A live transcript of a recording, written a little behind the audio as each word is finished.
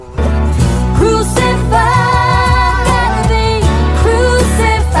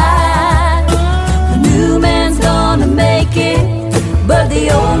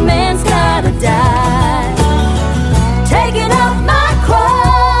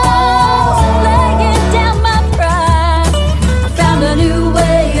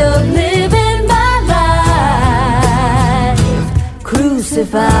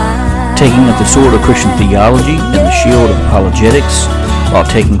taking up the sword of Christian theology and the shield of apologetics while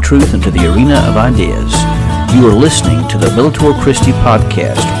taking truth into the arena of ideas. You are listening to the Bellator Christi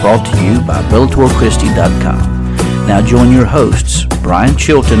podcast, brought to you by BellatorChristi.com. Now join your hosts, Brian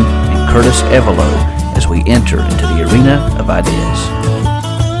Chilton and Curtis Evelo, as we enter into the arena of ideas.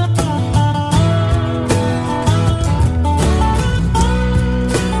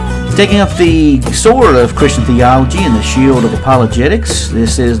 Taking up the sword of Christian theology and the shield of apologetics,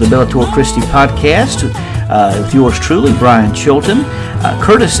 this is the Bellator Christi podcast with yours truly, Brian Chilton.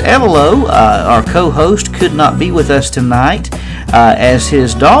 Curtis Evelo, our co-host, could not be with us tonight as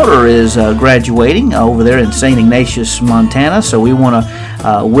his daughter is graduating over there in St. Ignatius, Montana. So we want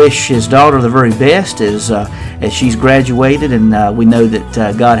to wish his daughter the very best as she's graduated, and we know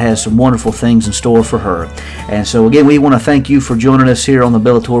that God has some wonderful things in store for her. And so again, we want to thank you for joining us here on the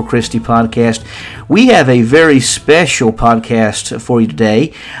Bellator Christi podcast. We have a very special podcast for you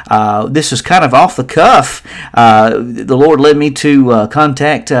today. This is kind of off the cuff. The Lord led me to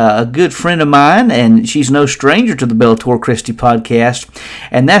contact a good friend of mine, and she's no stranger to the Bellator Christi podcast,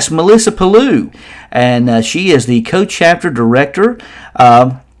 and that's Melissa Pellew. And she is the co-chapter director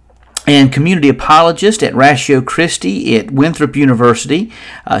and community apologist at Ratio Christi at Winthrop University.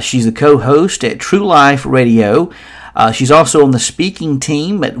 She's the co-host at True Life Radio. She's also on the speaking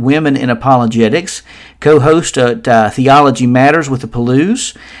team at Women in Apologetics, co-host at Theology Matters with the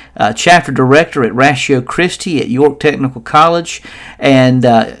Pellews, chapter director at Ratio Christi at York Technical College, and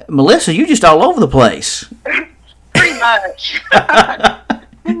Melissa, you just all over the place. Pretty much.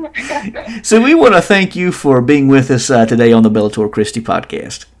 So we want to thank you for being with us today on the Bellator Christi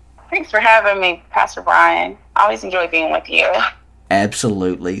podcast. Thanks for having me, Pastor Brian. I always enjoy being with you.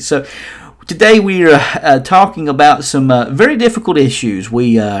 Absolutely. So today we are talking about some very difficult issues.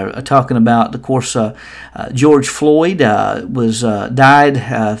 We are talking about, of course, George Floyd died,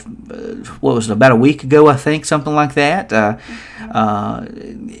 what was it, about a week ago, I think, something like that,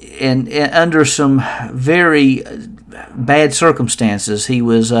 and under some very bad circumstances. He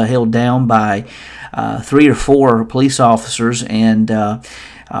was held down by 3 or 4 police officers, and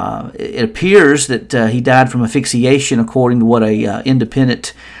it appears that he died from asphyxiation, according to what a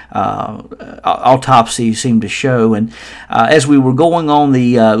independent autopsy seemed to show. And as we were going on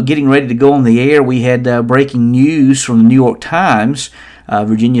getting ready to go on the air, we had breaking news from the New York Times.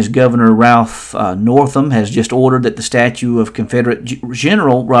 Virginia's Governor Ralph Northam has just ordered that the statue of Confederate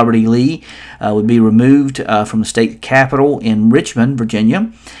General Robert E. Lee would be removed from the state capitol in Richmond,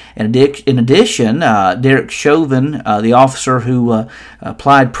 Virginia. In addition, Derek Chauvin, the officer who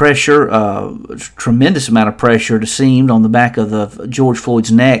applied pressure, tremendous amount of pressure, it seemed, on the back of George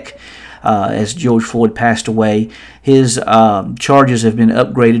Floyd's neck as George Floyd passed away, his charges have been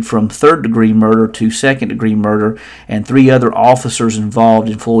upgraded from third-degree murder to second-degree murder, and 3 other officers involved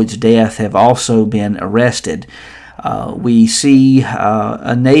in Floyd's death have also been arrested. We see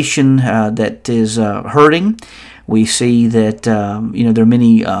a nation that is hurting. We see that there are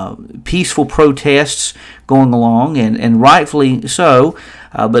many peaceful protests going along, and rightfully so,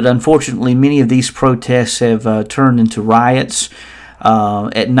 but unfortunately many of these protests have turned into riots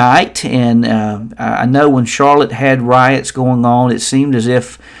at night. And I know when Charlotte had riots going on, it seemed as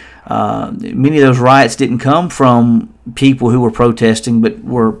if many of those riots didn't come from people who were protesting, but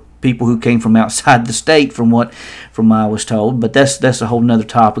were people who came from outside the state, from what I was told. But that's a whole nother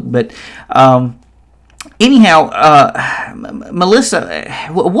topic. But anyhow, Melissa,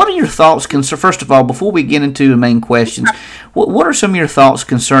 what are your thoughts? First of all, before we get into the main questions, what are some of your thoughts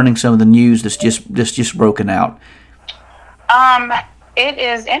concerning some of the news that's just broken out? It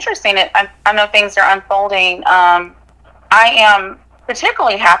is interesting. I know things are unfolding. I am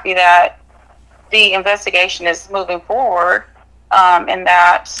particularly happy that the investigation is moving forward, and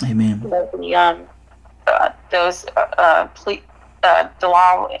that Amen. The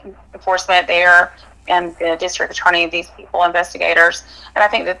law enforcement there and the district attorney, these people, investigators, and I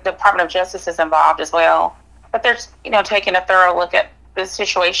think that the Department of Justice is involved as well. But they're taking a thorough look at the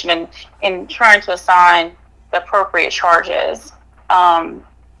situation and trying to assign the appropriate charges, so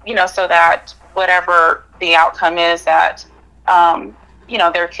that whatever the outcome is, that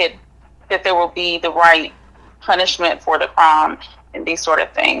there will be the right punishment for the crime and these sort of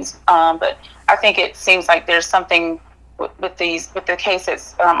things. But I think it seems like there's something with the case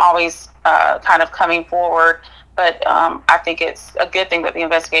that's always kind of coming forward. But I think it's a good thing that the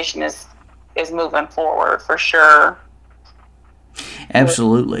investigation is moving forward for sure.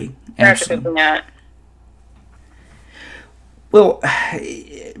 Absolutely. Well,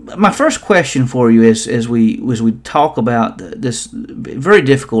 my first question for you is, as we talk about this very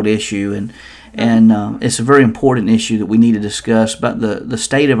difficult issue, And it's a very important issue that we need to discuss about the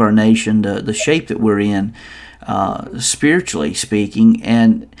state of our nation, the shape that we're in, spiritually speaking.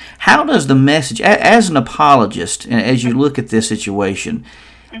 And how does the message, as an apologist, and as you look at this situation,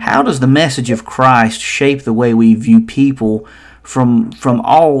 how does the message of Christ shape the way we view people from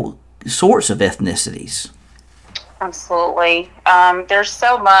all sorts of ethnicities? Absolutely. There's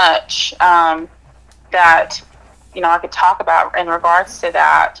so much that I could talk about in regards to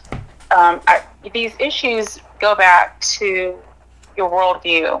that. These issues go back to your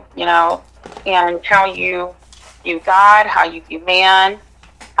worldview, and how you view God, how you view man,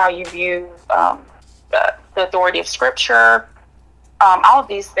 how you view the authority of Scripture. All of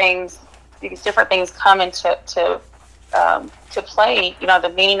these things, these different things come into to play.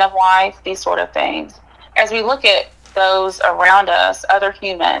 The meaning of life, these sort of things. As we look at those around us, other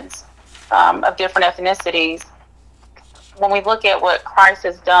humans of different ethnicities, when we look at what Christ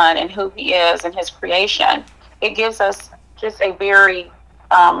has done and who He is and His creation, it gives us just a very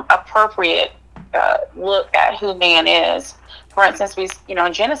appropriate look at who man is. For instance,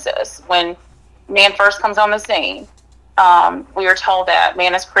 in Genesis, when man first comes on the scene, we are told that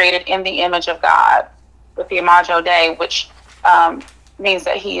man is created in the image of God with the Imago Dei, which means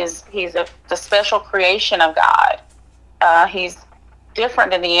that he's the special creation of God. He's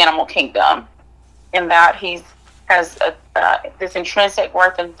different than the animal kingdom in that he has this intrinsic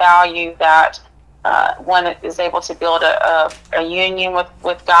worth and value that one is able to build a union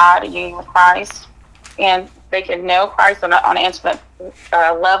with God, a union with Christ, and they can know Christ on an intimate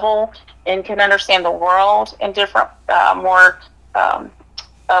level and can understand the world in different, a more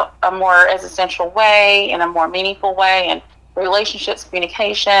existential way, in a more meaningful way, and relationships,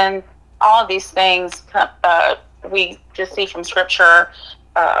 communication, all of these things we just see from Scripture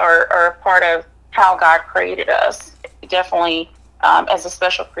are a part of how God created us. Definitely as a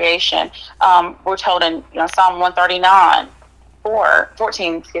special creation. We're told in Psalm 139,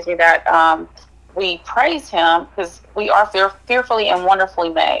 14, that we praise Him because we are fearfully and wonderfully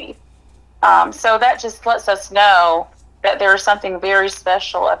made. So that just lets us know that there is something very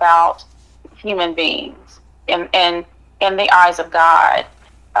special about human beings in the eyes of God.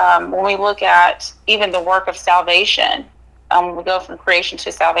 When we look at even the work of salvation, we go from creation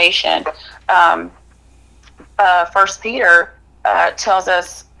to salvation. 1 Peter tells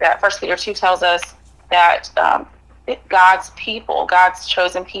us that 1 Peter 2 tells us that God's people, God's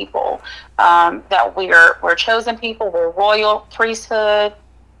chosen people, that we're chosen people, we're royal priesthood,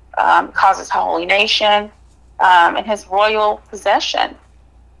 causes holy nation, and His royal possession.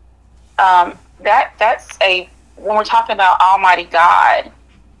 That's when we're talking about Almighty God,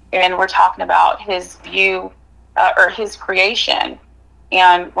 and we're talking about His view or His creation,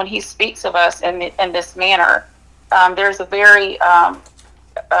 and when He speaks of us in this manner, there's a very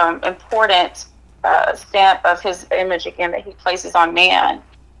important stamp of His image again that He places on man.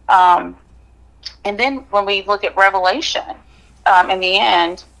 And then when we look at Revelation, in the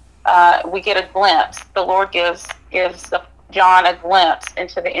end, we get a glimpse. The Lord gives John a glimpse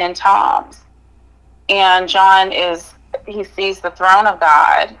into the end times, and John he sees the throne of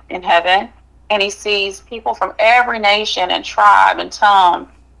God in heaven, and he sees people from every nation and tribe and tongue.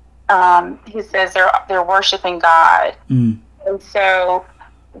 He says they're worshiping God. And so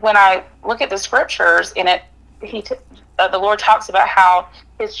when I look at the Scriptures in it, the Lord talks about how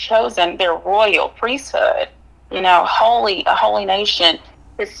His chosen, their royal priesthood, a holy nation,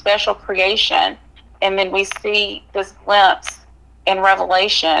 His special creation. And then we see this glimpse in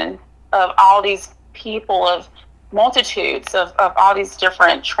Revelation of all these people of multitudes of all these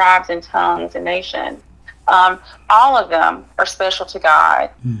different tribes and tongues and nations. All of them are special to God.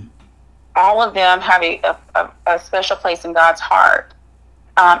 All of them have a special place in God's heart.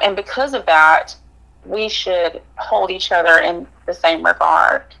 And because of that, we should hold each other in the same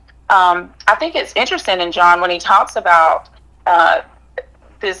regard. I think it's interesting in John when he talks about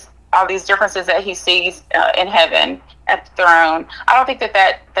all these differences that he sees in heaven at the throne. I don't think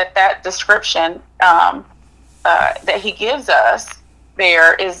that description that he gives us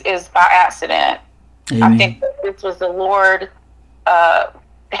there is by accident. Amen. I think that this was the Lord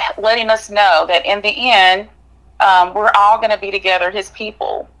letting us know that in the end, we're all going to be together, His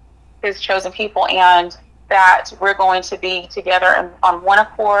people, His chosen people, and that we're going to be together on one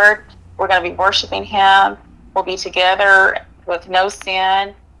accord. We're going to be worshiping Him. We'll be together with no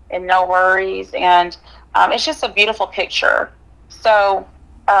sin and no worries, and it's just a beautiful picture. So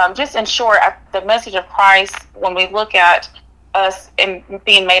just in short, the message of Christ, when we look at us in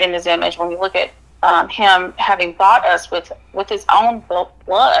being made in His image, when we look at Him having bought us with His own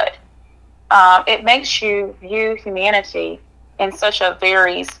blood, it makes you view humanity in such a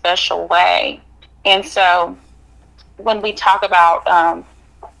very special way. And so when we talk about,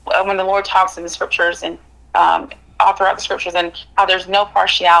 when the Lord talks in the scriptures and all throughout the scriptures, and how there's no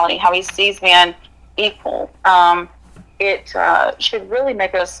partiality, how he sees man equal, it should really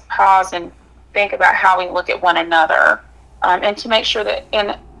make us pause and think about how we look at one another, and to make sure that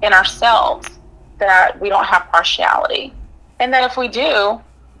in ourselves that we don't have partiality, and that if we do,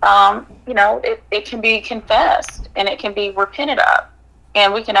 it can be confessed and it can be repented of,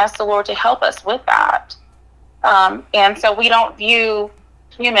 and we can ask the Lord to help us with that. And so we don't view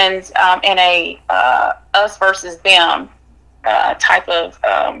humans in a us versus them type of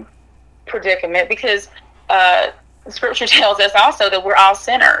predicament, because the scripture tells us also that we're all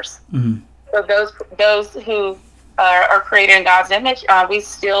sinners. Mm-hmm. So those who are created in God's image, we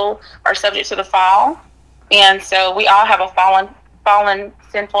still are subject to the fall, and so we all have a fallen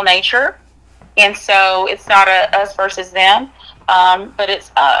sinful nature, and so it's not a us versus them, but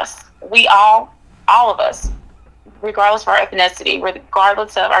it's us. We all of us, regardless of our ethnicity,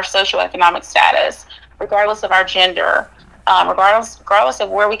 regardless of our socioeconomic status, regardless of our gender, regardless of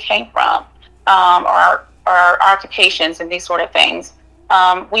where we came from, or our occupations and these sort of things,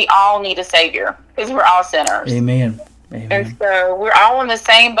 we all need a Savior, because we're all sinners. Amen. And so we're all in the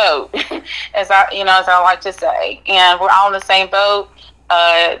same boat, as I like to say, and we're all in the same boat,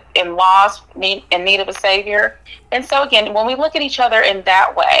 in loss, in need of a Savior. And so again, when we look at each other in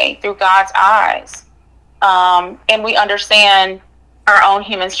that way, through God's eyes, and we understand our own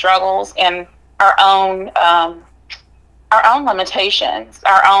human struggles and our own limitations,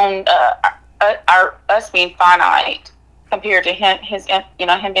 our us being finite compared to him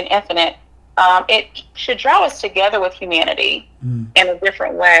being infinite, it should draw us together with humanity in a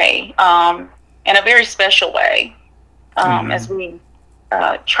different way, in a very special way, as we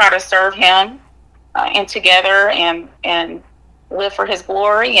try to serve him and together and live for his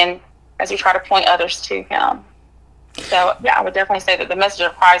glory, and as we try to point others to him. So yeah, I would definitely say that the message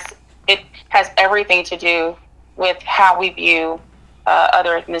of Christ, it has everything to do with how we view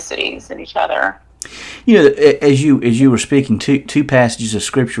other ethnicities and each other. As you were speaking, two passages of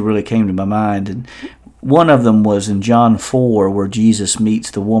scripture really came to my mind, and one of them was in John 4, where Jesus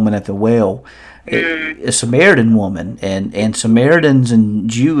meets the woman at the well, a Samaritan woman, and Samaritans and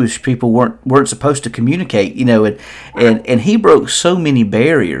Jewish people weren't supposed to communicate, and he broke so many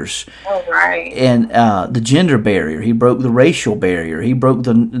barriers. Oh, right. And the gender barrier, he broke the racial barrier, he broke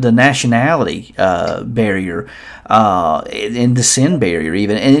the nationality barrier, and the sin barrier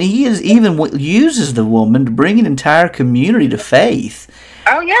even, and he uses the woman to bring an entire community to faith.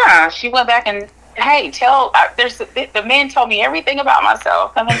 Oh yeah, she went back and, hey, the man told me everything about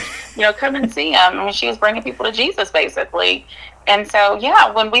myself. Come and see him. I mean, she was bringing people to Jesus, basically. And so,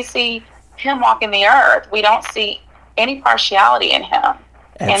 yeah, when we see him walking the earth, we don't see any partiality in him.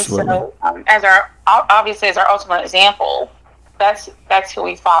 Absolutely. And so, as our ultimate example, that's who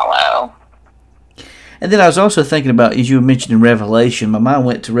we follow. And then I was also thinking about, as you mentioned in Revelation, my mind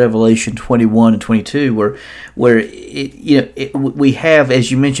went to Revelation 21 and 22, where we have,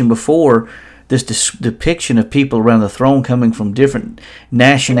 as you mentioned before, this depiction of people around the throne coming from different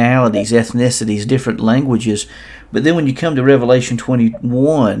nationalities, ethnicities, different languages. But then when you come to Revelation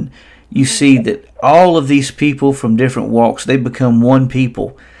 21, you see that all of these people from different walks, they become one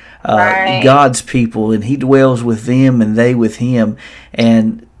people, right. God's people, and he dwells with them and they with him.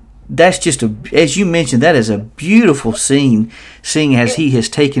 And that's just, as you mentioned, that is a beautiful scene, seeing as he has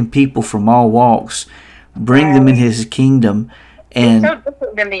taken people from all walks, bring them in his kingdom. And it's so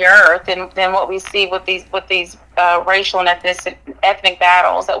different than the earth than what we see with these racial and ethnic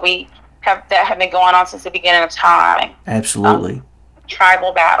battles that have been going on since the beginning of time. Absolutely.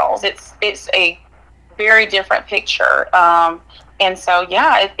 Tribal battles. It's a very different picture. And so,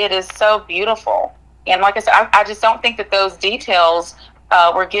 yeah, it is so beautiful. And like I said, I just don't think that those details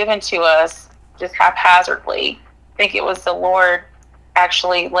were given to us just haphazardly. I think it was the Lord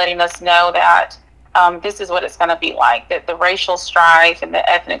actually letting us know that this is what it's going to be like, that the racial strife and the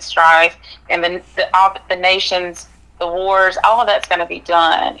ethnic strife and the nations, the wars, all of that's going to be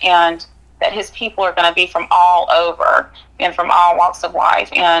done, and that his people are going to be from all over and from all walks of life,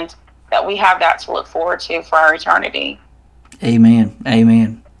 and that we have that to look forward to for our eternity. Amen.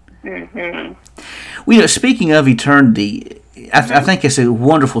 Amen. Mm-hmm. Well, speaking of eternity, I think it's a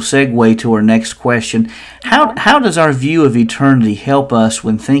wonderful segue to our next question. How does our view of eternity help us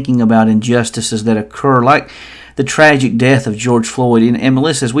when thinking about injustices that occur, like the tragic death of George Floyd? And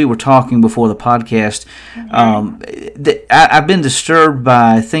Melissa, as we were talking before the podcast, I've been disturbed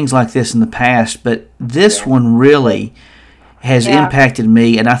by things like this in the past, but this one really has impacted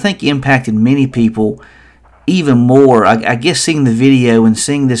me, and I think impacted many people even more, I guess, seeing the video and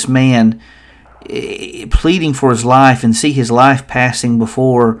seeing this man pleading for his life and see his life passing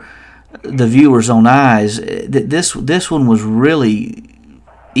before the viewer's own eyes, this one was really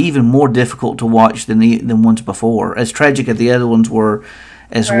even more difficult to watch than ones before, as tragic as the other ones were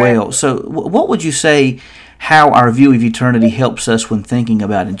as well. So what would you say how our view of eternity helps us when thinking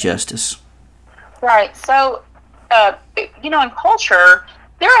about injustice? Right. So, in culture,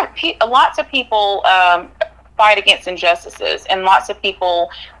 there are lots of people fight against injustices, and lots of people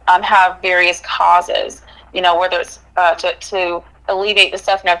have various causes, whether it's to alleviate the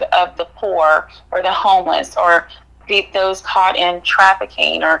suffering of the poor or the homeless or those caught in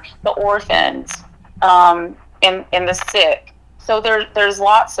trafficking or the orphans and the sick. So there's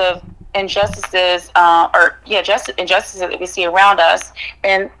lots of injustices injustices that we see around us,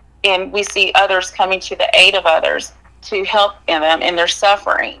 and we see others coming to the aid of others to help them in their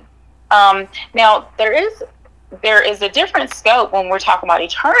suffering. Now there is a different scope when we're talking about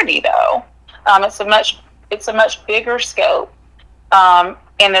eternity, though. It's a much bigger scope, and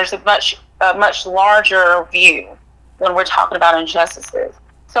there's a much larger view when we're talking about injustices.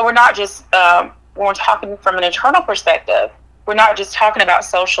 So we're not just when we're talking from an eternal perspective, we're not just talking about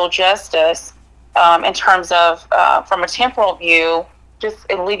social justice in terms of from a temporal view, just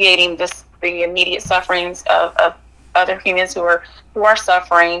alleviating the immediate sufferings of other humans who are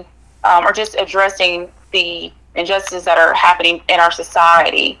suffering, or just addressing the injustices that are happening in our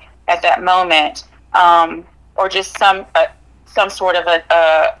society at that moment, or just some sort of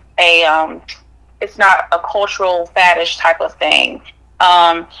it's not a cultural faddish type of thing.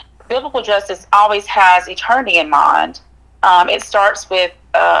 Biblical justice always has eternity in mind. It starts with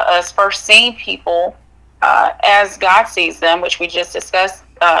us first seeing people as God sees them, which we just discussed,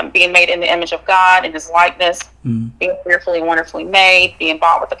 being made in the image of God, in his likeness, being fearfully and wonderfully made, being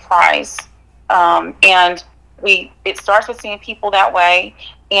bought with a price. And it starts with seeing people that way,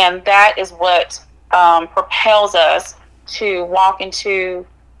 and that is what propels us to walk into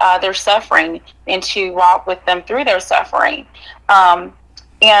their suffering and to walk with them through their suffering.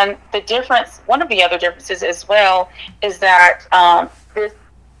 And one of the other differences as well, is that this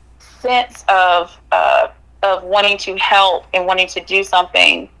sense of wanting to help and wanting to do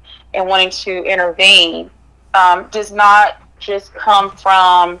something and wanting to intervene does not just come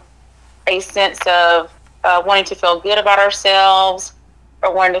from a sense of wanting to feel good about ourselves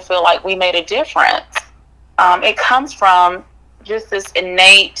or wanting to feel like we made a difference. It comes from just this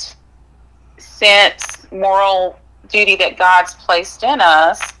innate sense, moral duty that God's placed in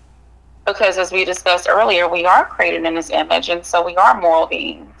us, because as we discussed earlier, we are created in his image, and so we are moral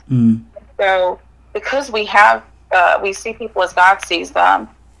beings. So because we see people as God sees them,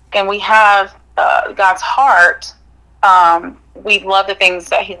 and we have God's heart, we love the things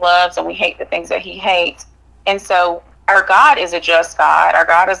that he loves and we hate the things that he hates. And so our God is a just God. Our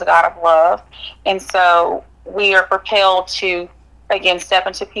God is a God of love. And so we are propelled to, again, step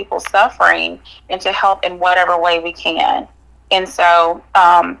into people's suffering and to help in whatever way we can. And so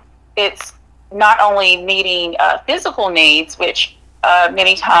it's not only meeting physical needs, which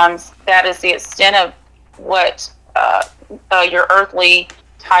many times that is the extent of what your earthly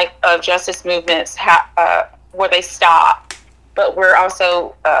type of justice movements where they stop, but we're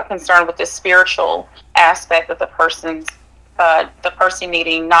also concerned with the spiritual aspect of the person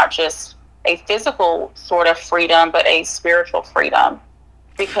needing not just a physical sort of freedom, but a spiritual freedom,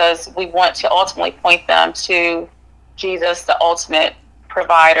 because we want to ultimately point them to Jesus, the ultimate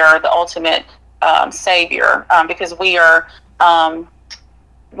provider, the ultimate savior, because we are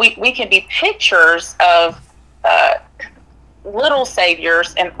we can be pictures of little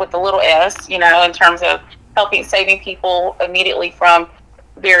saviors, and with the little s, in terms of saving people immediately from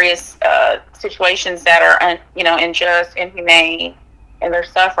various situations that are unjust, inhumane, and their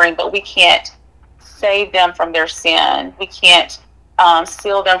suffering, but we can't save them from their sin. We can't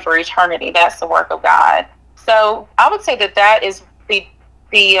seal them for eternity. That's the work of God. So I would say that is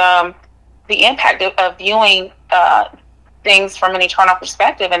the impact of viewing things from an eternal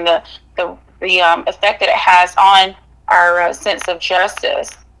perspective, and the effect that it has on our sense of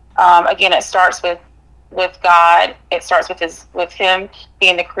justice. Again, it starts with God. It starts with him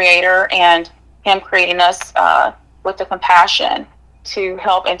being the creator and him creating us with the compassion to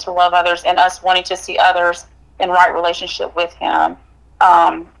help and to love others, and us wanting to see others in right relationship with him.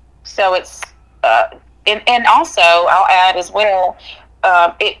 So it's and also I'll add as well,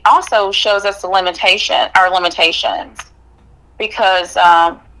 it also shows us our limitations, because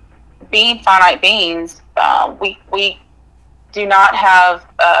being finite beings, we do not have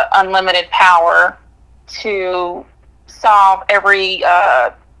unlimited power to solve every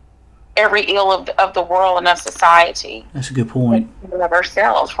every ill of the world and of society. That's a good point. Of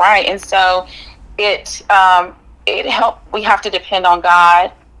ourselves, right? And so it help. We have to depend on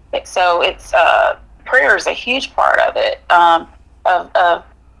God. So it's prayer is a huge part of it, of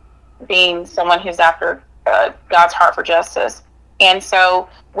being someone who's after God's heart for justice. And so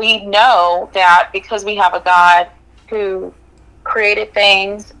we know that because we have a God who created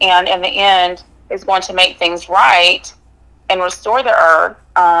things and in the end is going to make things right and restore the earth,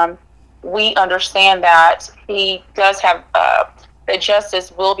 we understand that he does have that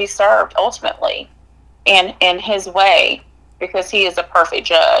justice will be served ultimately in his way, because he is a perfect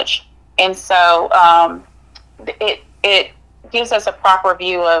judge. And so it gives us a proper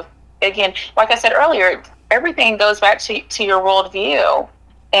view of, again, like I said earlier, everything goes back to your worldview.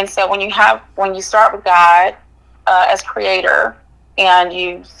 And so when you start with God as creator, and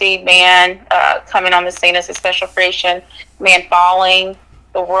you see man coming on the scene as a special creation, man falling,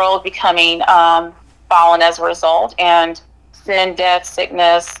 the world becoming fallen as a result, and sin, death,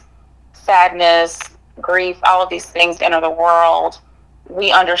 sickness, sadness, grief, all of these things enter the world.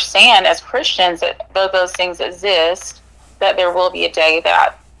 We understand as Christians that though those things exist, that there will be a day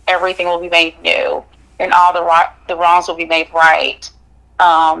that everything will be made new and all the wrongs will be made right.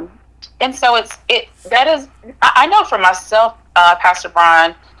 And so I know for myself, Pastor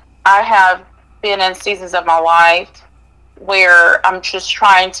Brian, I have been in seasons of my life where I'm just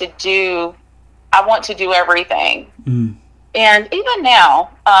trying to I want to do everything. Mm. And even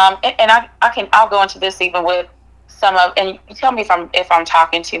now, and I'll go into this even with some of, and you tell me if I'm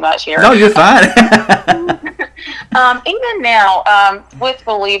talking too much here. No, you're fine. Even now, with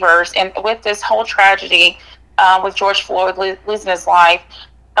believers and with this whole tragedy, with George Floyd losing his life,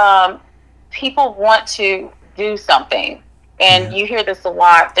 people want to do something. And you hear this a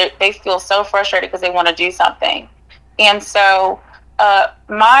lot. They feel so frustrated because they want to do something. And so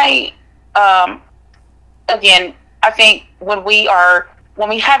again, I think when we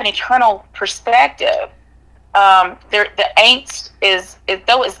have an eternal perspective, the angst is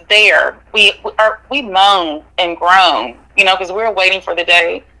though it's there, we moan and groan, because we're waiting for the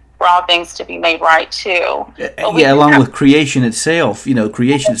day for all things to be made right too. Along with creation itself,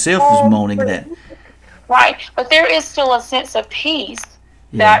 creation itself is moaning that. Right, but there is still a sense of peace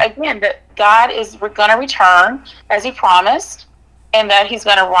that, again, that God is going to return as he promised, and that he's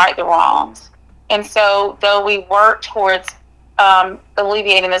going to right the wrongs. And so though we work towards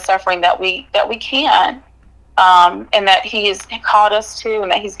alleviating the suffering that we can, and that he has called us to, and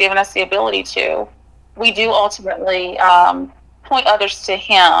that he's given us the ability to, we do ultimately point others to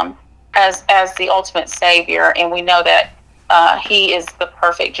him as the ultimate Savior. And we know that he is the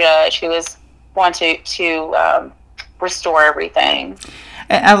perfect judge who is going to restore everything.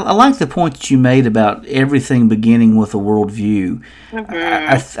 I like the point that you made about everything beginning with a worldview.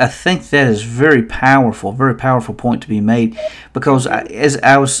 Mm-hmm. I think that is very powerful point to be made, because as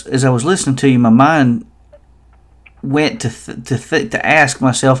I was listening to you, my mind went to ask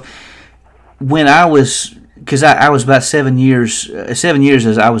myself, when I was, because I was about 7 years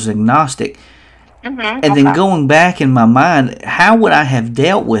as I was agnostic, and then going back in my mind, how would I have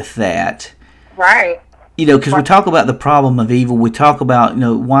dealt with that? Right. Because we talk about the problem of evil. We talk about,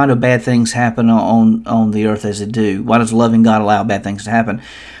 why do bad things happen on the earth as they do? Why does loving God allow bad things to happen?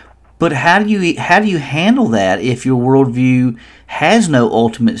 But how do you handle that if your worldview has no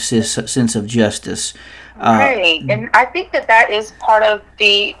ultimate sense of justice? Right, and I think that is part of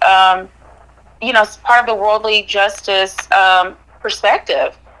the, part of the worldly justice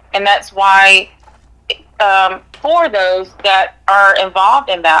perspective, and that's why for those that are involved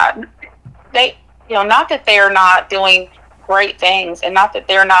in that, they. Not that they are not doing great things, and not that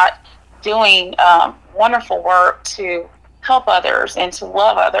they're not doing wonderful work to help others and to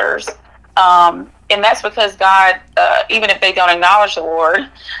love others. And that's because God, even if they don't acknowledge the Lord,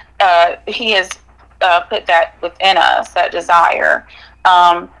 he has put that within us, that desire.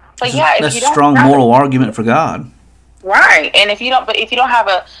 But that's a strong moral argument for God. Right. And if you don't have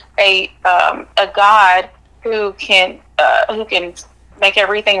a God who can make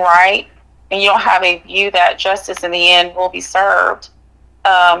everything right, and you don't have a view that justice in the end will be served,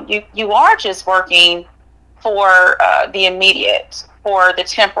 you are just working for the immediate, for the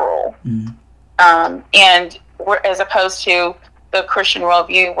temporal, and as opposed to the Christian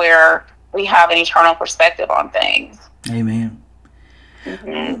worldview where we have an eternal perspective on things. Amen.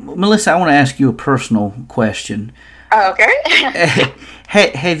 Mm-hmm. Melissa, I want to ask you a personal question. Okay.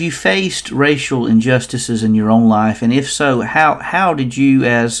 Have you faced racial injustices in your own life? And if so, how did you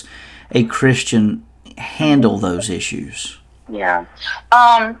as a Christian handle those issues? Yeah.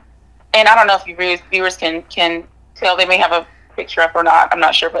 And I don't know if viewers can tell, they may have a picture up or not. I'm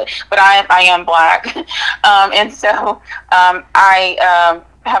not sure, but I am black, and so I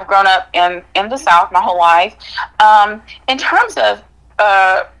have grown up in the South my whole life. In terms of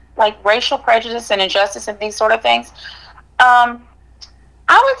like racial prejudice and injustice and these sort of things, I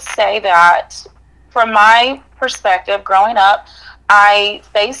would say that from my perspective, growing up, I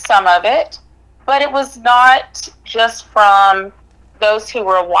faced some of it, but it was not just from those who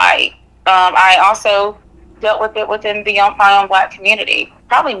were white. I also dealt with it within my own black community,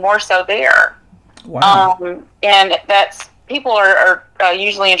 probably more so there. Wow. And that's, people are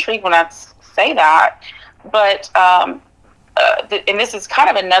usually intrigued when I say that, but and this is kind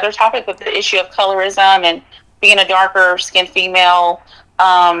of another topic, but the issue of colorism and being a darker skinned female,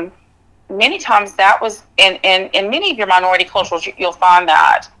 many times that was in many of your minority cultures, you'll find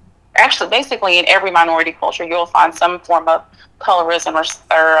that actually basically in every minority culture, you'll find some form of colorism or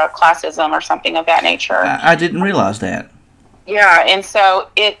classism or something of that nature. I didn't realize that. Yeah, and so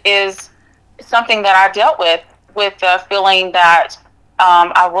it is something that I dealt with feeling that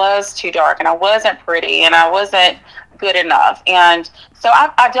I was too dark and I wasn't pretty and I wasn't good enough. And so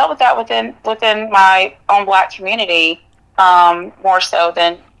I dealt with that within my own black community more so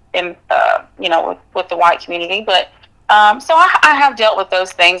than in with the white community. But so I have dealt with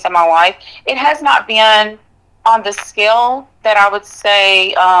those things in my life. It has not been on the scale that I would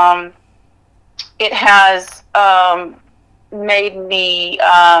say it has made me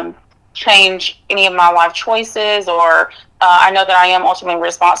change any of my life choices, or I know that I am ultimately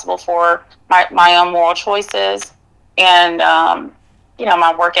responsible for my own moral choices and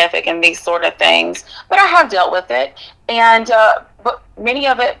my work ethic and these sort of things. But I have dealt with it, and but many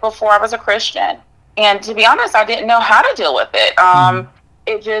of it before I was a Christian. And to be honest, I didn't know how to deal with it.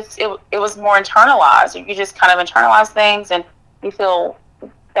 It was more internalized. You just kind of internalize things, and you feel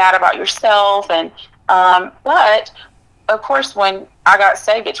bad about yourself. And but of course, when I got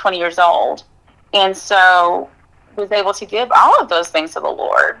saved at 20 years old, and so was able to give all of those things to the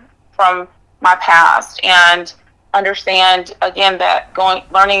Lord from my past, and understand again that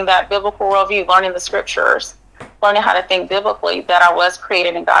learning that biblical worldview, learning the scriptures, learning how to think biblically, that I was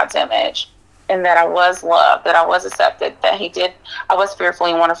created in God's image, and that I was loved, that I was accepted, that I was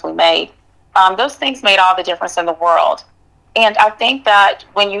fearfully and wonderfully made. Those things made all the difference in the world. And I think that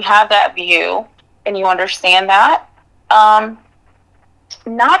when you have that view and you understand that,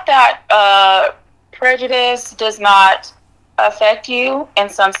 not that prejudice does not affect you in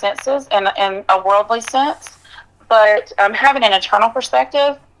some senses, in a worldly sense, but having an internal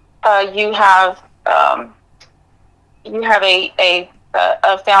perspective, you have a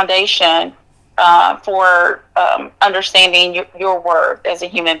foundation for understanding your worth as a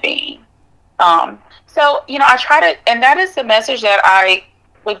human being. So, I try to, and that is the message that I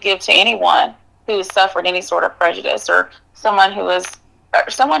would give to anyone who has suffered any sort of prejudice, or someone who has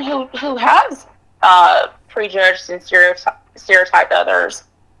prejudged and stereotyped others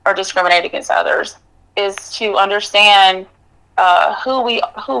or discriminated against others, is to understand who we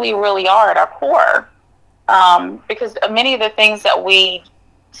really are at our core. Because many of the things that we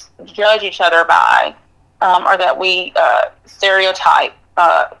judge each other by, or that we stereotype,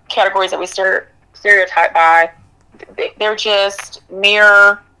 categories that we stereotype by, they're just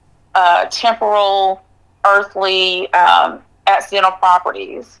mere temporal, earthly, accidental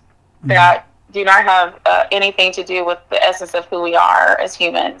properties that do not have anything to do with the essence of who we are as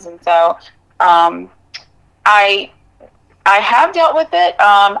humans. And so I have dealt with it.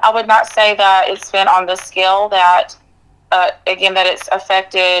 I would not say that it's been on the scale that, again, that it's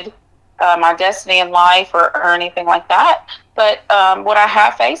affected my destiny in life or anything like that. But what I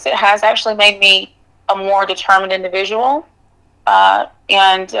have faced, it has actually made me a more determined individual,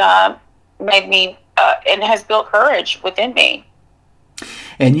 and made me, and has built courage within me.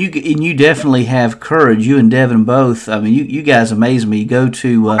 And you definitely have courage. You and Devin both. I mean, you guys amaze me. You go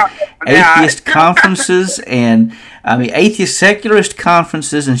to atheist conferences and atheist secularist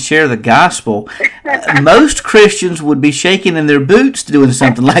conferences and share the gospel. Most Christians would be shaking in their boots doing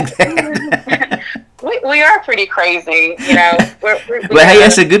something like that. We are pretty crazy, But hey,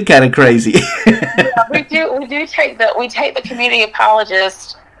 that's a good kind of crazy. We do take the community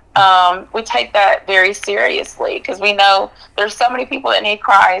apologist. We take that very seriously, because we know there's so many people that need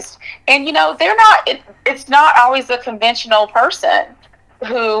Christ, and they're not. It's not always the conventional person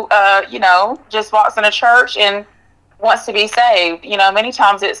who just walks in a church and wants to be saved. Many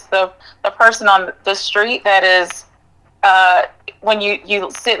times it's the person on the street that is. When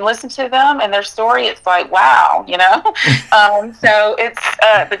you sit and listen to them and their story, it's like, wow, so it's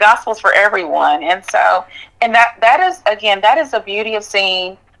the gospel's for everyone, and that is the beauty of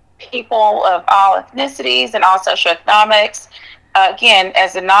seeing people of all ethnicities and all socioeconomics. Again,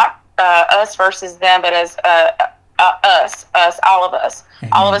 as a not us versus them, but as us, all of us.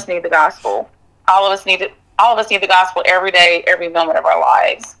 Amen. All of us need the gospel. All of us need the gospel every day, every moment of our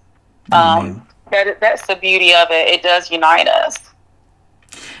lives. That's the beauty of it. It does unite us.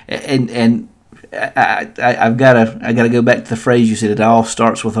 And I've got to go back to the phrase you said. It all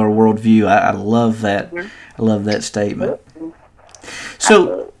starts with our worldview. I love that. Mm-hmm. I love that statement.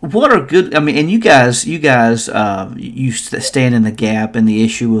 So, what are good? I mean, and you guys, you stand in the gap in the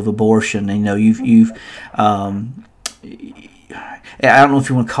issue of abortion. You know, you've I don't know if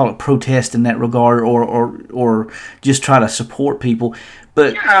you want to call it protest in that regard, or just try to support people.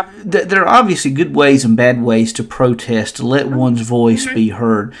 But there are obviously good ways and bad ways to protest, to let one's voice be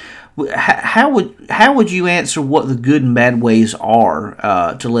heard. How would you answer what the good and bad ways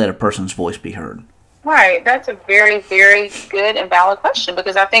are to let a person's voice be heard? Right. That's a very, very good and valid question,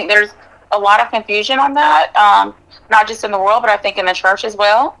 because I think there's a lot of confusion on that, not just in the world, but I think in the church as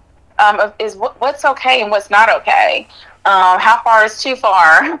well, is what's okay and what's not okay. How far is too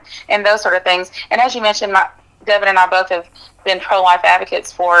far, and those sort of things. And as you mentioned, Devin and I both have been pro-life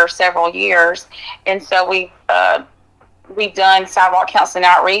advocates for several years, and so we've done sidewalk counseling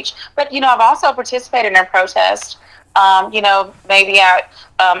outreach. But I've also participated in protest. Maybe at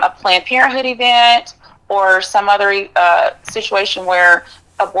a Planned Parenthood event or some other situation where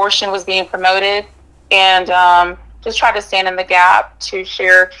abortion was being promoted, and just try to stand in the gap to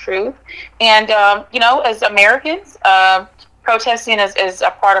share truth. And, as Americans, protesting is a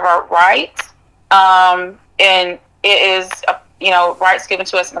part of our rights. And it is, rights given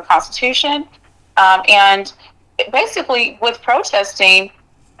to us in the Constitution. And basically with protesting,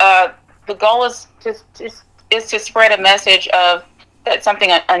 the goal is to spread a message of that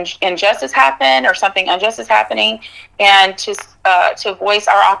something injustice happened or something unjust is happening, and to voice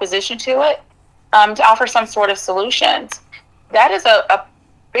our opposition to it. To offer some sort of solutions. That is a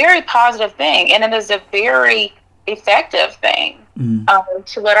very positive thing, and it is a very effective thing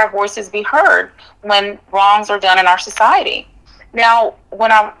to let our voices be heard when wrongs are done in our society. Now,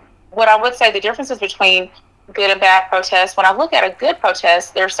 what I would say the differences between good and bad protests, when I look at a good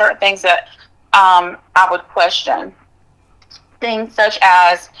protest, there are certain things that I would question. Things such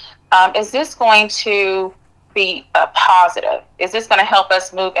as, is this going to be positive? Is this going to help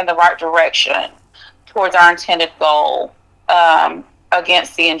us move in the right direction towards our intended goal,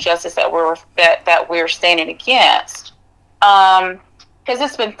 against the injustice that we're standing against? Because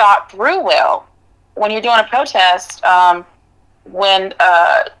it's been thought through well. When you're doing a protest, many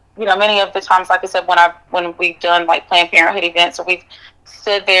of the times, like I said, when we've done like Planned Parenthood events, or we've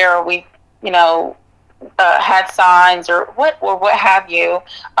stood there, or we've had signs or what have you,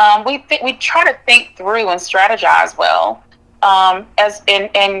 we try to think through and strategize well, as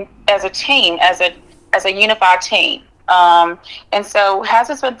a team, as a unified team. And so has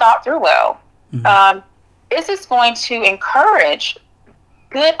this been thought through well? Mm-hmm. Is this going to encourage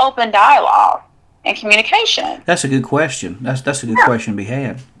good open dialogue and communication? That's a good question. That's a good question to be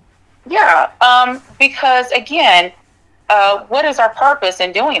had. Yeah. Because again, what is our purpose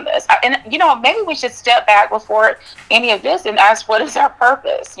in doing this? And maybe we should step back before any of this and ask, what is our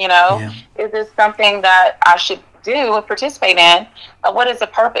purpose? Yeah. Is this something that I should do and participate in? What is the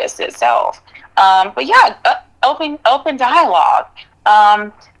purpose itself? But yeah, open dialogue.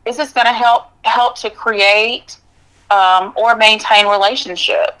 Is this going to help to create or maintain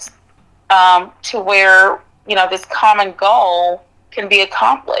relationships to where this common goal can be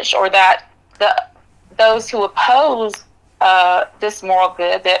accomplished, or that those who oppose this moral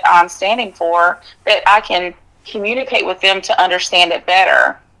good that I'm standing for, that I can communicate with them to understand it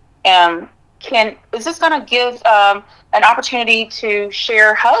better? Is this going to give an opportunity to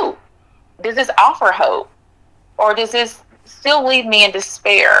share hope? Does this offer hope, or does this still leave me in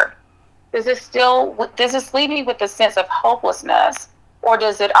despair? Does this leave me with a sense of hopelessness, or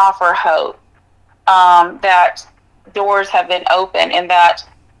does it offer hope that doors have been opened and that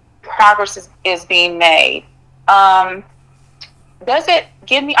progress is being made? Does it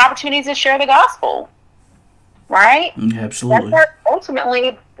give me opportunities to share the gospel? Right? Absolutely.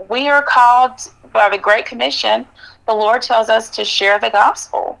 Ultimately, we are called by the Great Commission. The Lord tells us to share the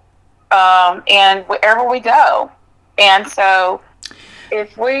gospel. And wherever we go. And so in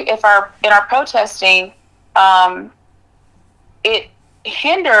our protesting, it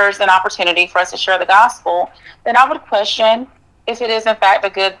hinders an opportunity for us to share the gospel, then I would question if it is in fact a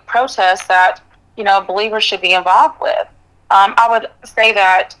good protest that believers should be involved with. I would say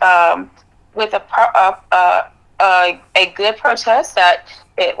that with a good protest, that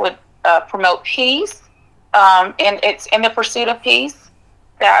it would promote peace, and it's in the pursuit of peace,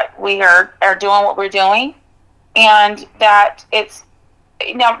 that we are doing what we're doing, and that it's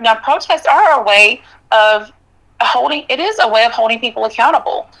now protests are a way of holding. It is a way of holding people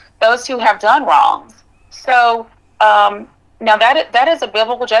accountable, those who have done wrongs. So now that is a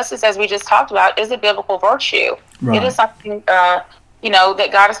biblical justice, as we just talked about, is a biblical virtue. Right. It is something that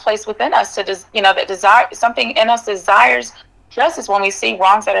God has placed within us that desire something in us desires justice when we see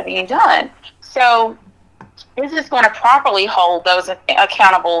wrongs that are being done. So is this going to properly hold those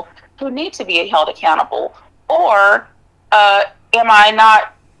accountable who need to be held accountable, or is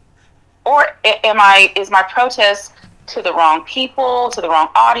my protest to the wrong people, to the wrong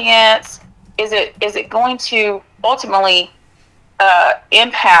audience? Is it going to ultimately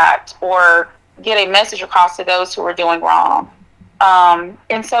impact or get a message across to those who are doing wrong?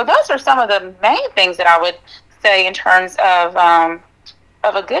 And so those are some of the main things that I would say in terms of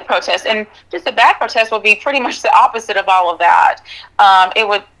a good protest. And just a bad protest would be pretty much the opposite of all of that. It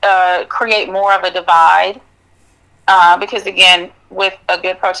would create more of a divide because, again, with a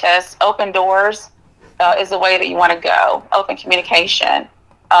good protest, open doors is the way that you want to go. Open communication,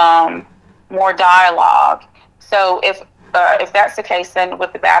 more dialogue. So if that's the case, then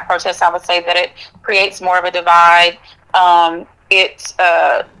with the bad protest, I would say that it creates more of a divide.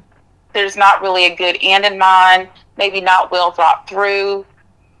 There's not really a good end in mind, maybe not well thought through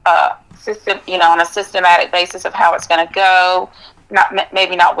system, on a systematic basis of how it's going to go,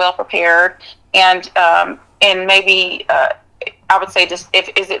 maybe not well prepared, and maybe I would say is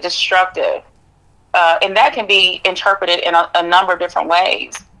it destructive? And that can be interpreted in a number of different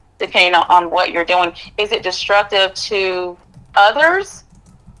ways, depending on what you're doing. Is it destructive to others?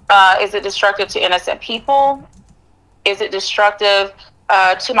 Is it destructive to innocent people? Is it destructive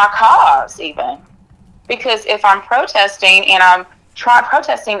to my cause even? Because if I'm protesting and I'm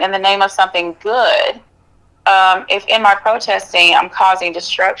protesting in the name of something good, if in my protesting I'm causing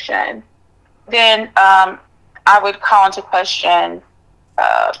destruction, then I would call into question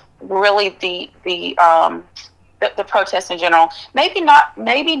really the protest in general. Maybe not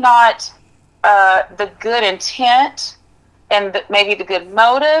the good intent and maybe the good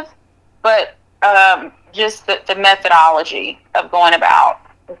motive, but just the methodology of going about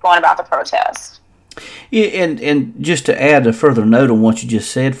the protest. Yeah, and just to add a further note on what you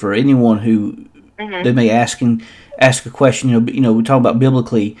just said, for anyone who they may ask a question, we talk about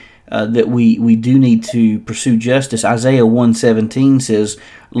biblically that we do need to pursue justice. Isaiah 1:17 says,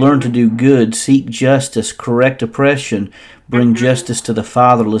 "Learn to do good, seek justice, correct oppression, bring justice to the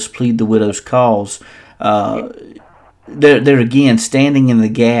fatherless, plead the widow's cause." They're again standing in the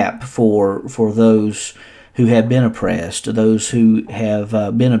gap for those who have been oppressed, those who have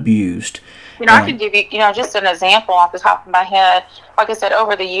been abused. I can give you, just an example off the top of my head. Like I said,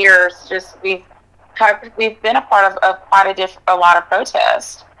 over the years, we've been a part of quite a lot of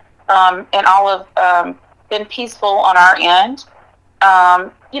protests, and all have been peaceful on our end.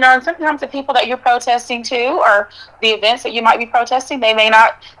 And sometimes the people that you're protesting to, or the events that you might be protesting, they may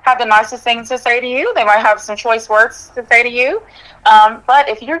not have the nicest things to say to you. They might have some choice words to say to you. But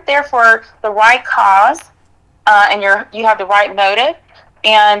if you're there for the right cause, and you have the right motive,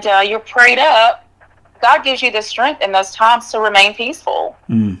 and you're prayed up, God gives you the strength in those times to remain peaceful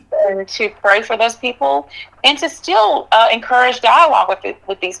and to pray for those people and to still encourage dialogue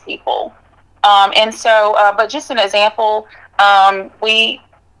with these people. But just an example, me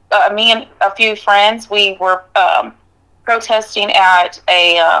and a few friends, we were protesting at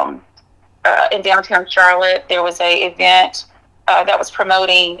in downtown Charlotte. There was a event that was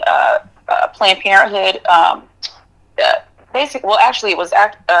promoting Planned Parenthood.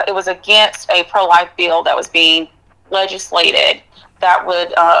 It was against a pro-life bill that was being legislated that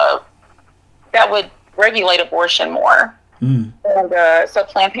would regulate abortion more. And so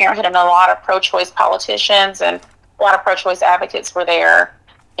Planned Parenthood and a lot of pro-choice politicians and a lot of pro-choice advocates were there.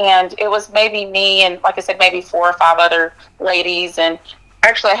 And it was maybe me and, like I said, maybe 4 or 5 other ladies. And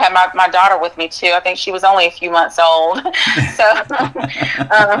actually I had my daughter with me too. I think she was only a few months old. So,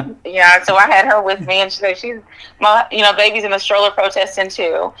 so I had her with me, and she's my, baby's in the stroller protesting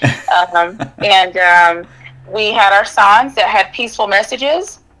too. And we had our signs that had peaceful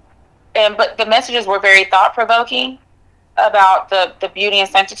messages, but the messages were very thought-provoking about the beauty and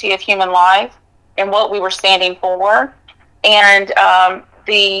sanctity of human life and what we were standing for. And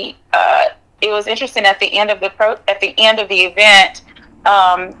it was interesting at the end of the event.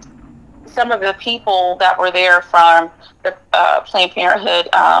 Some of the people that were there from the Planned Parenthood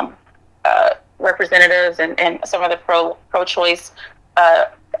representatives and some of the pro-choice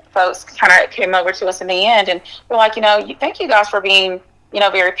folks kind of came over to us in the end, and we're like, thank you guys for being,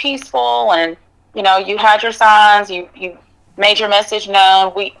 very peaceful, and you had your signs, you made your message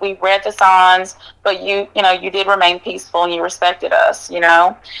known. We read the signs, but you did remain peaceful and you respected us, and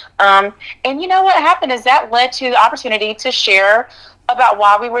you know what happened is that led to the opportunity to share about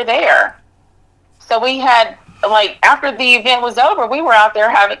why we were there. So we had, like, after the event was over, we were out there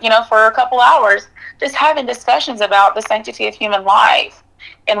having, for a couple hours, just having discussions about the sanctity of human life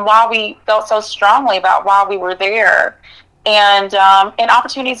and why we felt so strongly about why we were there, and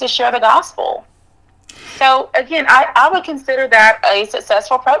opportunities to share the gospel. So again, I would consider that a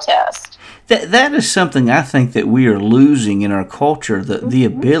successful protest. That is something I think that we are losing in our culture, the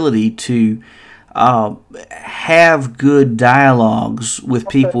ability to have good dialogues with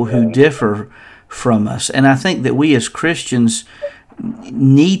people who differ from us. And I think that we as Christians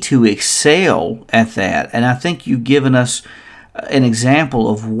need to excel at that. And I think you've given us an example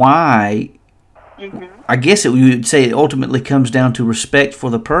of why. I guess we would say it ultimately comes down to respect for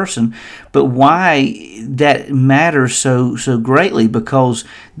the person, but why that matters so greatly, because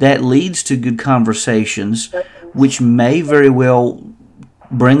that leads to good conversations, which may very well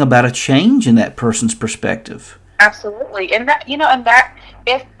bring about a change in that person's perspective. Absolutely, and that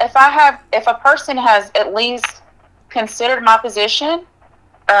if a person has at least considered my position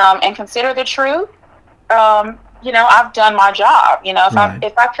and considered the truth. I've done my job.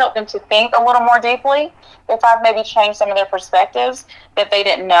 If I've helped them to think a little more deeply, if I've maybe changed some of their perspectives that they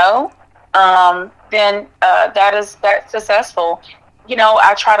didn't know, then that's successful.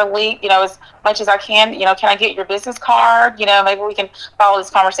 I try to lead, as much as I can. Can I get your business card? Maybe we can follow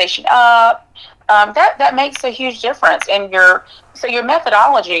this conversation up. That makes a huge difference in your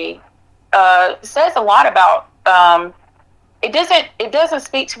methodology. Says a lot about. It doesn't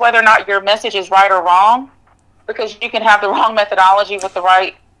speak to whether or not your message is right or wrong, because you can have the wrong methodology with the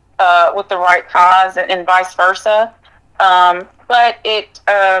right cause, and vice versa. But it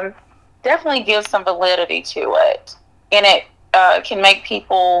definitely gives some validity to it, and it can make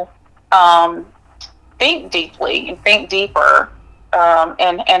people think deeply and think deeper.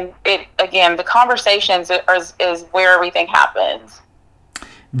 And it, again, the conversations is where everything happens.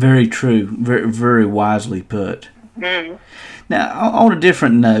 Very true. Very, very wisely put. Mm-hmm. Now, on a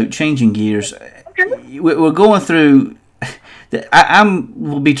different note, changing gears, we're going through.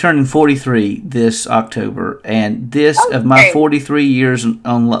 Will be turning 43 this October, and of my 43 years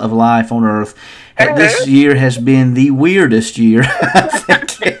of life on Earth, this year has been the weirdest year I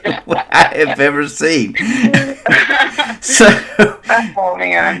think I have ever seen. Oh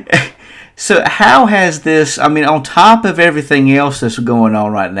man. So how has this, on top of everything else that's going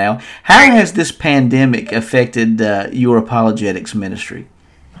on right now, how has this pandemic affected your apologetics ministry?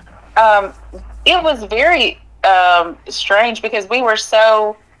 It was very strange, because we were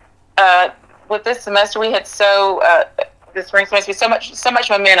so, with this semester, we had this spring semester, so much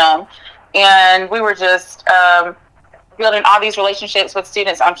momentum, and we were just building all these relationships with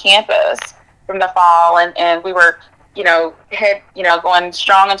students on campus from the fall, and we were going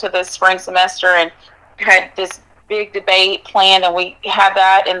strong into the spring semester, and had this big debate planned, and we had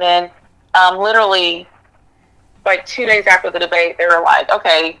that, and then literally like 2 days after the debate, they were like,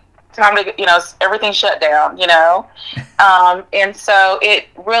 okay, time to, everything shut down, and so it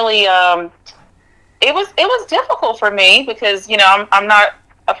really, it was difficult for me, because, I'm not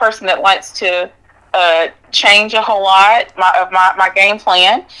a person that likes to change a whole lot of my game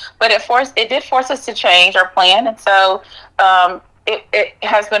plan, but it did force us to change our plan, and so it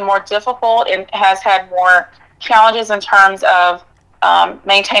has been more difficult and has had more challenges in terms of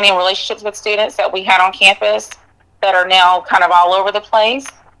maintaining relationships with students that we had on campus that are now kind of all over the place.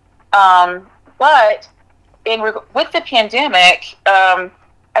 But with the pandemic, I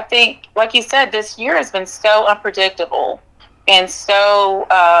think, like you said, this year has been so unpredictable, and so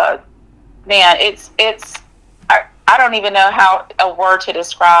I don't even know how a word to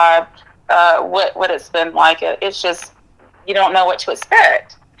describe what it's been like. It's just, you don't know what to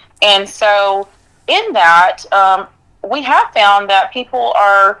expect. And so in that, we have found that people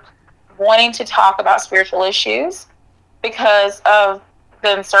are wanting to talk about spiritual issues because of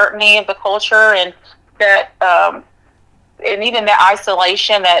the uncertainty of the culture, and that and even the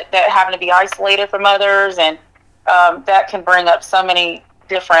isolation, that having to be isolated from others, and that can bring up so many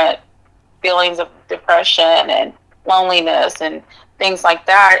different feelings of depression and loneliness and things like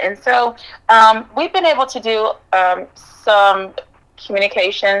that. And so we've been able to do some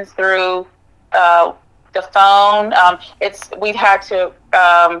communications through the phone. We've had to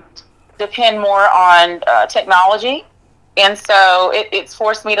depend more on technology, and so it's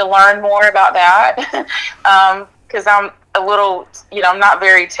forced me to learn more about that, because I'm a little, I'm not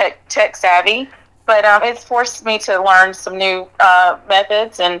very tech savvy, but it's forced me to learn some new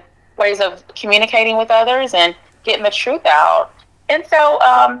methods and ways of communicating with others, and getting the truth out. And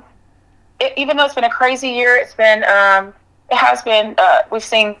so, even though it's been a crazy year, it has been, we've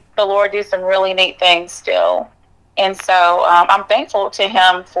seen the Lord do some really neat things still. And so I'm thankful to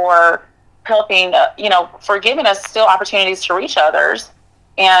him for helping, for giving us still opportunities to reach others.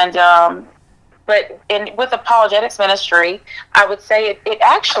 And, but with Apologetics ministry, I would say it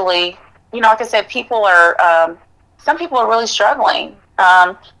actually, like I said, some people are really struggling.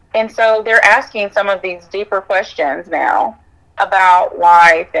 And so they're asking some of these deeper questions now about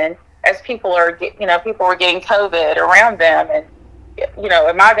life. And as people are getting COVID around them, and,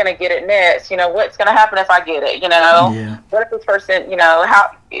 am I going to get it next? What's going to happen if I get it? Yeah. What if this person, a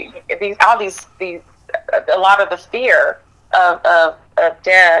lot of the fear of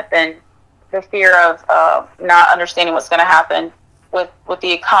death, and the fear of not understanding what's going to happen with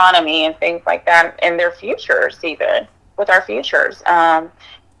the economy and things like that, and their futures, even with our futures.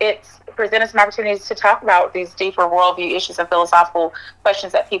 It's presented some opportunities to talk about these deeper worldview issues and philosophical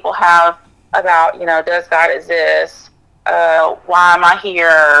questions that people have about, does God exist? Why am I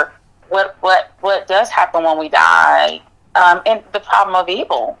here? What does happen when we die? And the problem of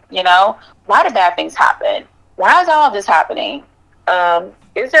evil, why do bad things happen? Why is all of this happening?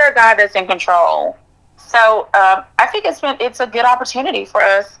 Is there a God that's in control? So I think it's a good opportunity for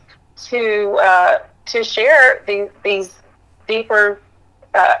us to share these deeper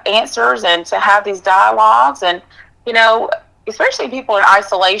answers, and to have these dialogues, and especially people in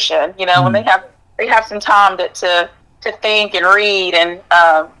isolation, when they have some time to think and read, and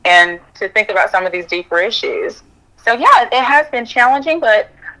to think about some of these deeper issues. So yeah, it has been challenging, but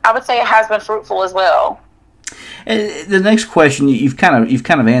I would say it has been fruitful as well. And the next question, you've kind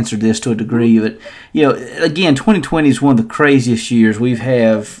of answered this to a degree, but again, 2020 is one of the craziest years. We've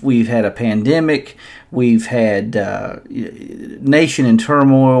had a pandemic, we've had nation in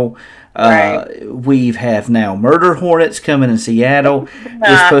turmoil. Right. We have now murder hornets coming in Seattle.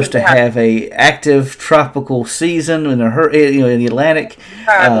 We're supposed to have a active tropical season in the Atlantic.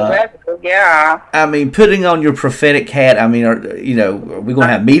 Yeah. I mean, putting on your prophetic hat. I mean, are we going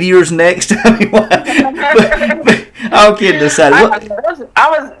to have meteors next? I mean, I'll kid aside. Murder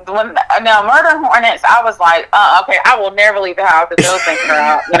hornets. I was like, okay, I will never leave the house if those things are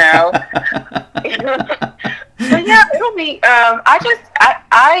out. But yeah, it'll be.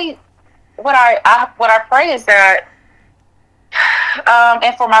 What I pray is that,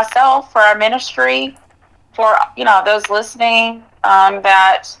 and for myself, for our ministry, for those listening,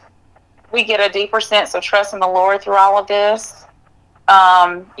 that we get a deeper sense of trust in the Lord through all of this.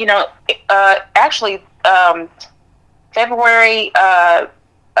 February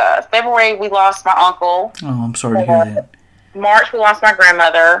we lost my uncle. Oh, I'm sorry to hear that. March we lost my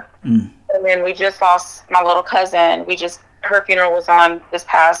grandmother, and then we just lost my little cousin. Her funeral was on this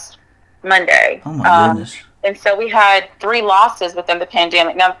past Monday. Oh my goodness! And so we had 3 losses within the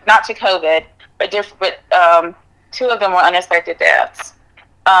pandemic. Now, not to COVID, but 2 of them were unexpected deaths.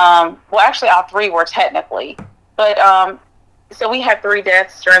 Well, actually, all 3 were technically, but so we had 3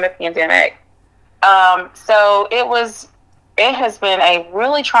 deaths during the pandemic. So it has been a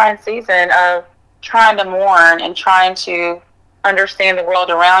really trying season of trying to mourn and trying to understand the world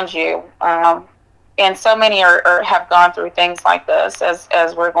around you. And so many have gone through things like this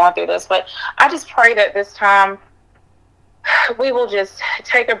as we're going through this. But I just pray that this time we will just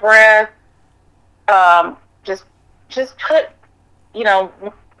take a breath, just put,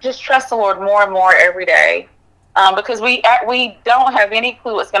 just trust the Lord more and more every day. Because we don't have any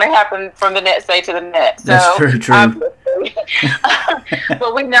clue what's going to happen from the next day to the next. That's very true.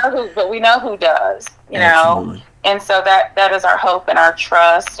 But we know who does. Absolutely. And so that is our hope and our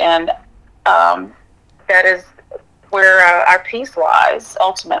trust, and that is where our peace lies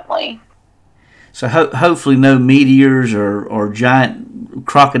ultimately. So hopefully no meteors or giant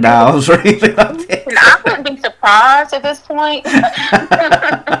crocodiles or anything like that. I wouldn't be surprised at this point. I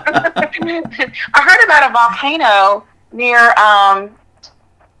heard about a volcano near, I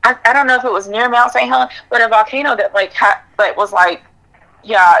don't know if it was near Mount St. Helens, but a volcano that was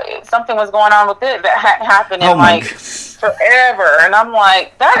something was going on with it that hadn't happened in forever. And I'm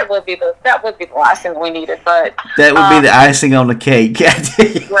like, that would be the last thing we needed. But that would be the icing on the cake.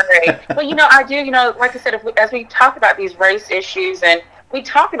 Right. Well, I do, like I said, as we talk about these race issues, and we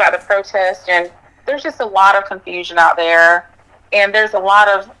talk about the protest, and there's just a lot of confusion out there, and there's a lot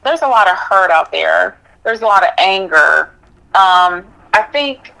of hurt out there. There's a lot of anger. I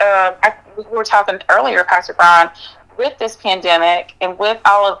think we were talking earlier, Pastor Brian, with this pandemic and with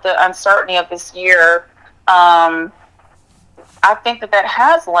all of the uncertainty of this year. I think that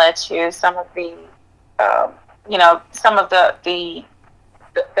has led to some of the, some of the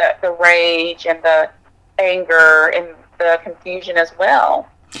rage and anger and the confusion as well.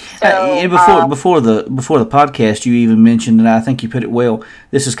 So before the podcast, you even mentioned, and I think you put it well,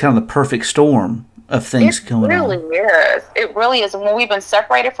 this is kind of the perfect storm of things going on. It really is. It really is. When we've been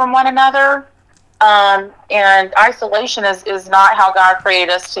separated from one another, and isolation is not how God created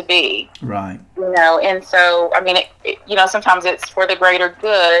us to be. Right. And so, I mean, sometimes it's for the greater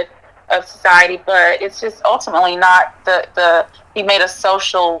good of society, but it's just ultimately not He made us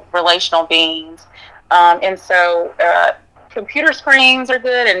social, relational beings. And so, computer screens are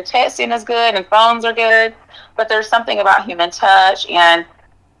good, and texting is good, and phones are good, but there's something about human touch and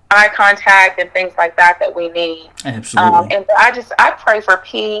eye contact and things like that we need. Absolutely. And I pray for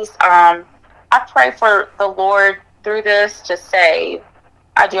peace. I pray for the Lord through this to save.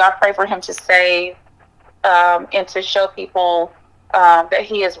 I do. I pray for Him to save and to show people that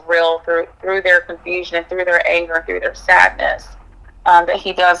He is real through their confusion and through their anger and through their sadness. That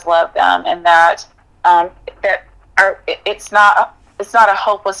He does love them, and that it's not a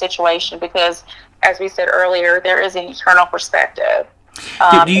hopeless situation, because, as we said earlier, there is an eternal perspective.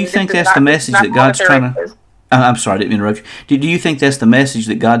 Do you think that's the message that God's trying to? I'm sorry, I didn't interrupt you. Do you think that's the message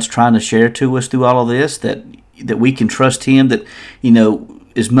that God's trying to share to us through all of this? That we can trust Him. That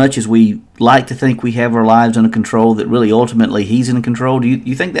as much as we like to think we have our lives under control, that really ultimately He's in control. Do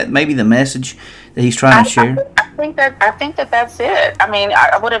you think that may be the message that He's trying to share? I think that's it. I mean,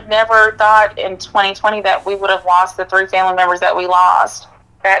 I would have never thought in 2020 that we would have lost the 3 family members that we lost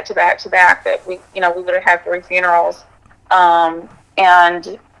back to back to back. That we would have had 3 funerals, and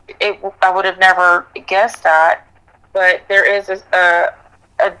I would have never guessed that. But there is a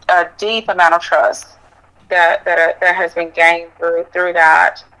deep amount of trust that has been gained through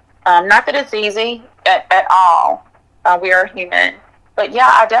that. Not that it's easy at all. We are human, but yeah,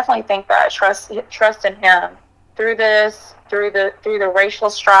 I definitely think that trust in Him through this, through the racial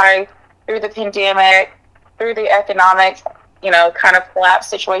strife, through the pandemic, through the economic, kind of collapse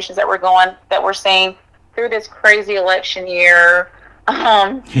situations that we're seeing, through this crazy election year,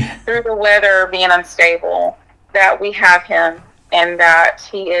 through the weather being unstable, that we have Him and that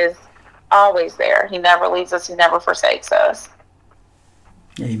He is always there. He never leaves us. He never forsakes us.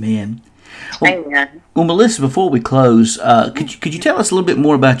 Amen. Amen. Well, Melissa, before we close, could you tell us a little bit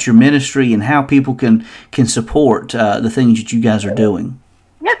more about your ministry and how people can support the things that you guys are doing?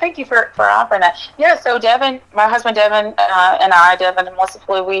 Yeah, thank you for offering that. Yeah, so Devin, my husband Devin, and I, Devin and Melissa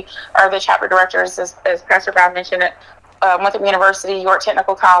Pellew, we are the chapter directors, as Pastor Brown mentioned, at Winthrop University, York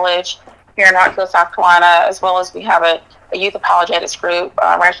Technical College, here in Rock Hill, South Carolina, as well as we have a youth apologetics group,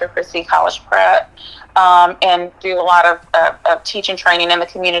 Rancho Christi College Prep, and do a lot of teaching training in the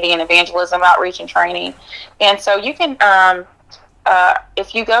community and evangelism outreach and training. And so you can,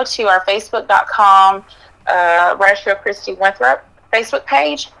 if you go to our Facebook.com, Rancho Christi Winthrop Facebook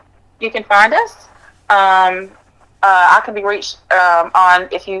page, you can find us. I can be reached on,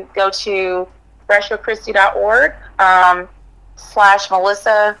 if you go to ranchochristi.org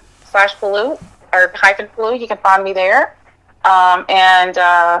 /Melissa/Pellew or -Pellew, you can find me there. And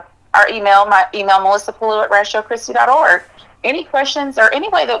our email, Melissa Pellew at ranchochristi.org. Any questions or any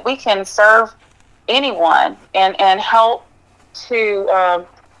way that we can serve anyone and help to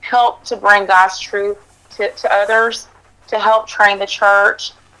bring God's truth to others, to help train the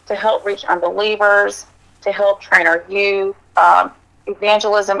church, to help reach unbelievers, to help train our youth,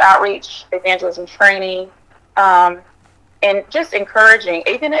 evangelism outreach, evangelism training, and just encouraging,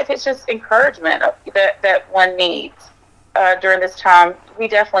 even if it's just encouragement that one needs during this time. We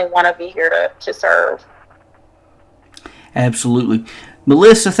definitely want to be here to serve. Absolutely.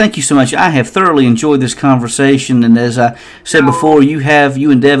 Melissa, thank you so much. I have thoroughly enjoyed this conversation, and as I said before, you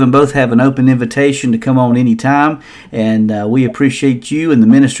and Devin both have an open invitation to come on anytime, and we appreciate you and the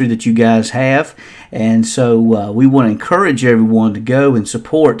ministry that you guys have, and so we want to encourage everyone to go and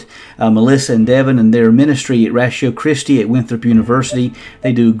support Melissa and Devin and their ministry at Rancho Christi at Winthrop University.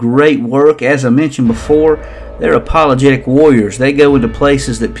 They do great work. As I mentioned before, they're apologetic warriors. They go into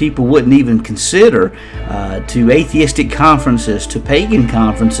places that people wouldn't even consider, to atheistic conferences, to pagan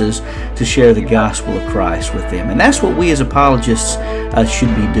conferences, to share the gospel of Christ with them. And that's what we as apologists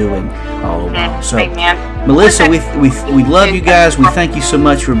should be doing all along. So, Amen. Melissa, we love you guys. We thank you so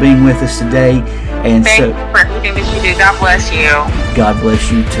much for being with us today. And thank you for everything that you do. God bless you. God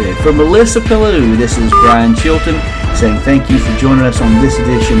bless you too. For Melissa Pellew, this is Brian Chilton saying thank you for joining us on this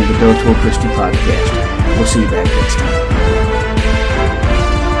edition of the Bellator Christi Podcast. We'll see you back next time.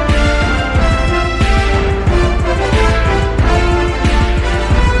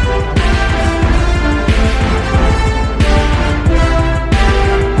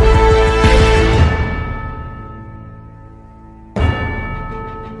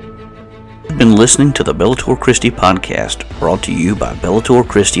 You've been listening to the Bellator Christi podcast, brought to you by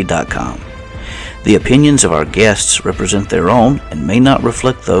BellatorChristi.com. The opinions of our guests represent their own and may not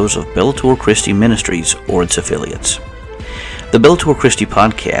reflect those of Bellator Christi Ministries or its affiliates. The Bellator Christi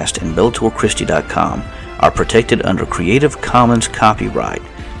podcast and BellatorChristi.com are protected under Creative Commons copyright,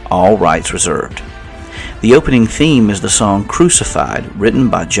 all rights reserved. The opening theme is the song Crucified,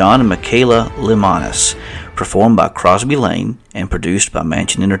 written by John and Michaela Limanis, performed by Crosby Lane and produced by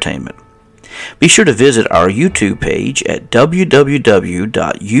Mansion Entertainment. Be sure to visit our YouTube page at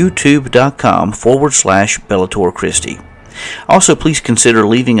www.youtube.com/Bellator Christi. Also, please consider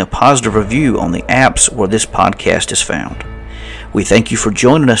leaving a positive review on the apps where this podcast is found. We thank you for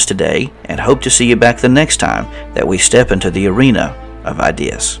joining us today and hope to see you back the next time that we step into the arena of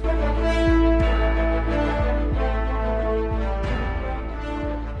ideas.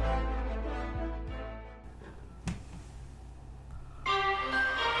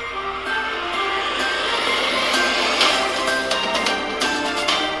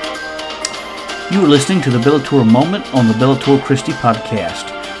 You are listening to the Bellator Moment on the Bellator Christi podcast,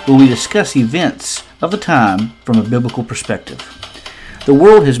 where we discuss events of the time from a biblical perspective. The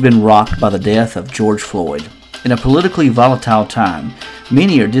world has been rocked by the death of George Floyd. In a politically volatile time,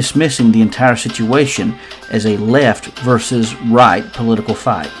 many are dismissing the entire situation as a left versus right political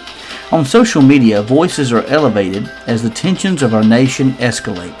fight. On social media, voices are elevated as the tensions of our nation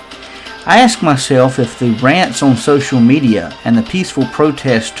escalate. I ask myself if the rants on social media and the peaceful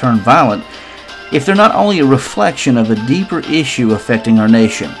protests turn violent, if they're not only a reflection of a deeper issue affecting our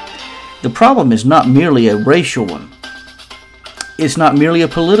nation. The problem is not merely a racial one. It's not merely a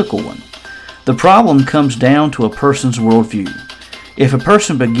political one. The problem comes down to a person's worldview. If a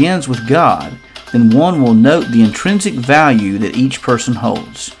person begins with God, then one will note the intrinsic value that each person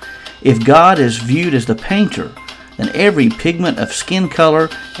holds. If God is viewed as the painter, then every pigment of skin color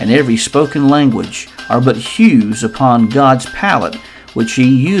and every spoken language are but hues upon God's palette, which he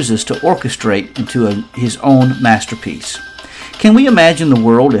uses to orchestrate into his own masterpiece. Can we imagine the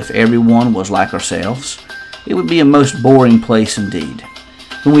world if everyone was like ourselves? It would be a most boring place indeed.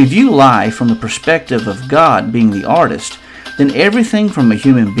 When we view life from the perspective of God being the artist, then everything from a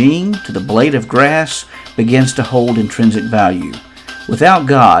human being to the blade of grass begins to hold intrinsic value. Without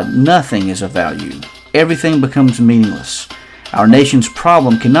God, nothing is of value. Everything becomes meaningless. Our nation's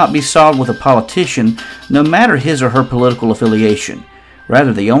problem cannot be solved with a politician, no matter his or her political affiliation.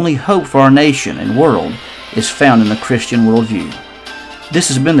 Rather, the only hope for our nation and world is found in the Christian worldview. This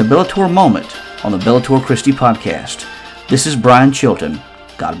has been the Bellator Moment on the Bellator Christi podcast. This is Brian Chilton.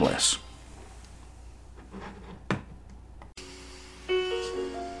 God bless.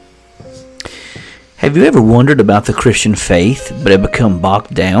 Have you ever wondered about the Christian faith, but have become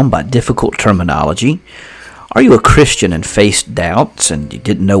bogged down by difficult terminology? Are you a Christian and faced doubts and you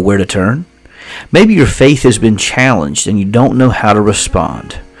didn't know where to turn? Maybe your faith has been challenged and you don't know how to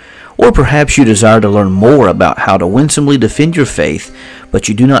respond. Or perhaps you desire to learn more about how to winsomely defend your faith, but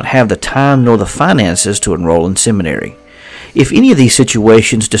you do not have the time nor the finances to enroll in seminary. If any of these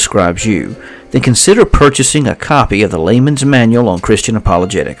situations describes you, then consider purchasing a copy of the Layman's Manual on Christian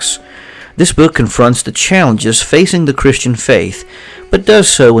Apologetics. This book confronts the challenges facing the Christian faith, but does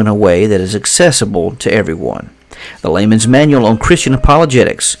so in a way that is accessible to everyone. The Layman's Manual on Christian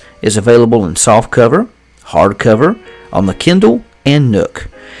Apologetics is available in softcover, hardcover, on the Kindle, and Nook.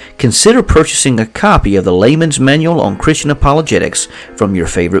 Consider purchasing a copy of the Layman's Manual on Christian Apologetics from your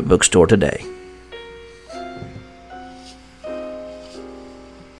favorite bookstore today.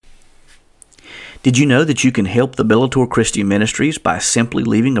 Did you know that you can help the Bellator Christi Ministries by simply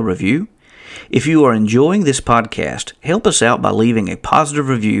leaving a review? If you are enjoying this podcast, help us out by leaving a positive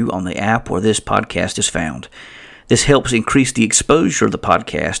review on the app where this podcast is found. This helps increase the exposure of the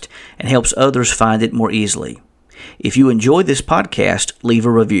podcast and helps others find it more easily. If you enjoy this podcast, leave a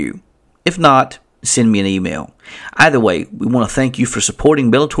review. If not, send me an email. Either way, we want to thank you for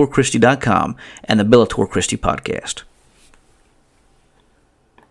supporting BellatorChristi.com and the Bellator Christi podcast.